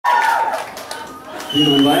Wie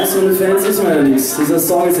man weiß, ohne Fans ist man ja nichts. Dieser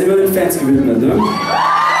Song ist immer den Fans gewidmet, ne?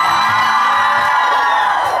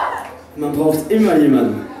 Man braucht immer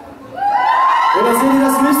jemanden. Oder seht ihr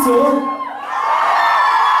das nicht so?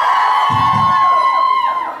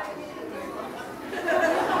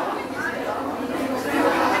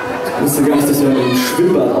 Ich wusste gar nicht, dass wir im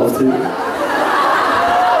Schwimmbad auftreten.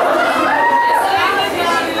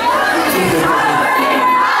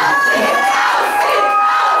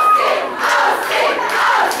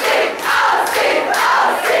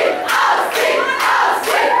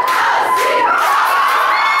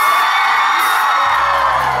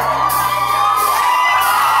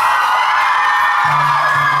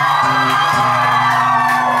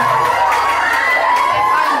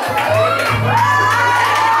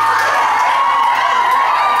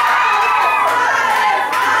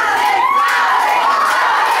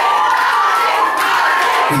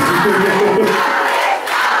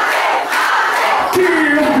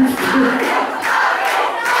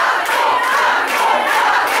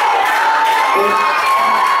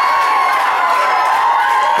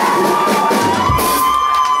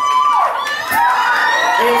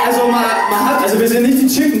 Also wir sind nicht die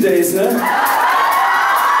Chicken Days, ne?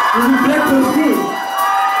 Wir sind Blackpool Cool.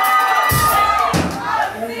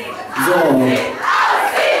 So.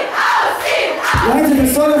 Leute,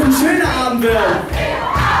 das soll doch ein schöner Abend werden.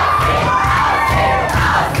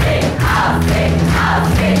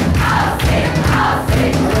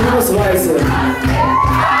 Aber nur das Weiße.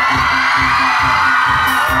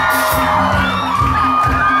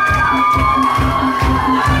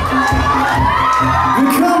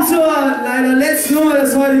 Willkommen zur leider letzten Nummer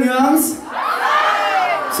des heutigen Abends.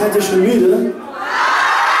 Seid ihr schon müde?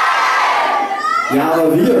 Ja,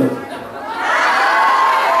 aber wir.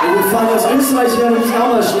 Und wir fahren aus Österreich her und müssen auch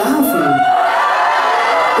mal schlafen.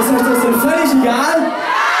 Ist euch das denn völlig egal?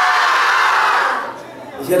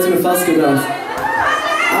 Ich hätte es mir fast gedacht.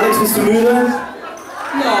 Alex, bist du müde?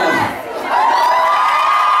 Ja.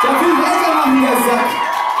 Der will weitermachen, der Sack.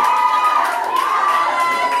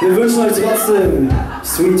 Wir wünschen euch trotzdem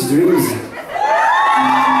sweet dreams.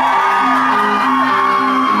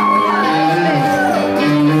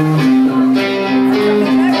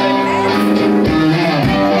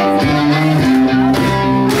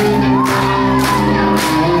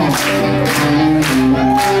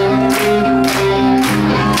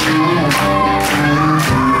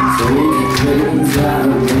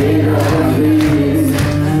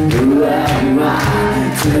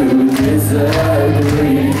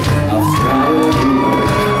 Disagree. I'll try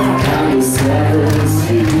to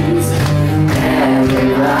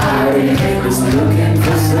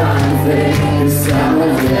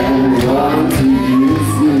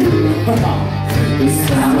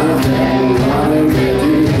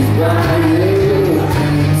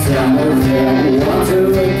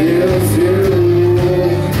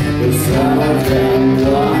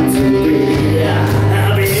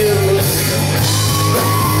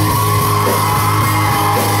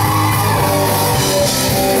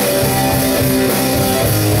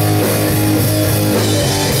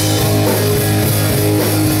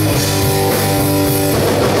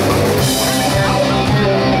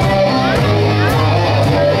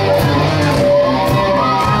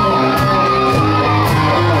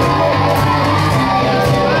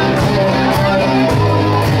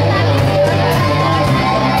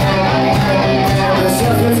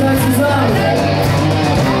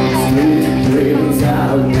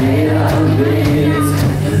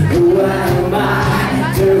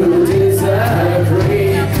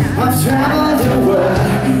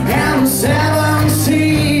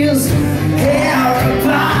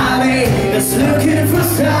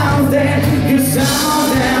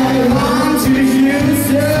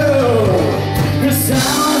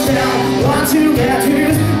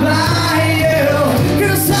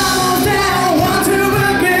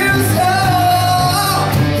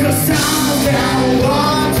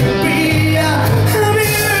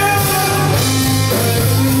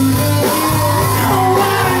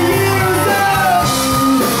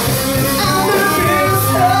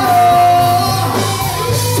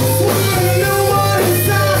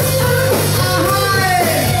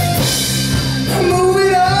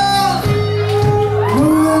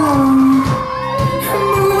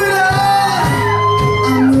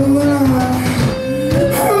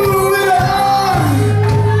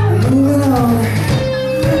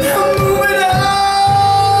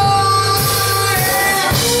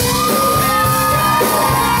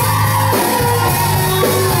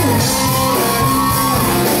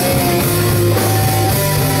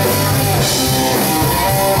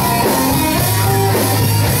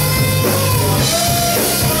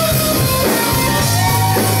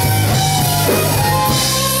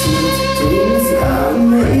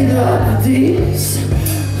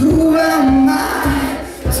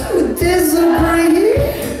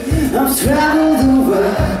Werbung.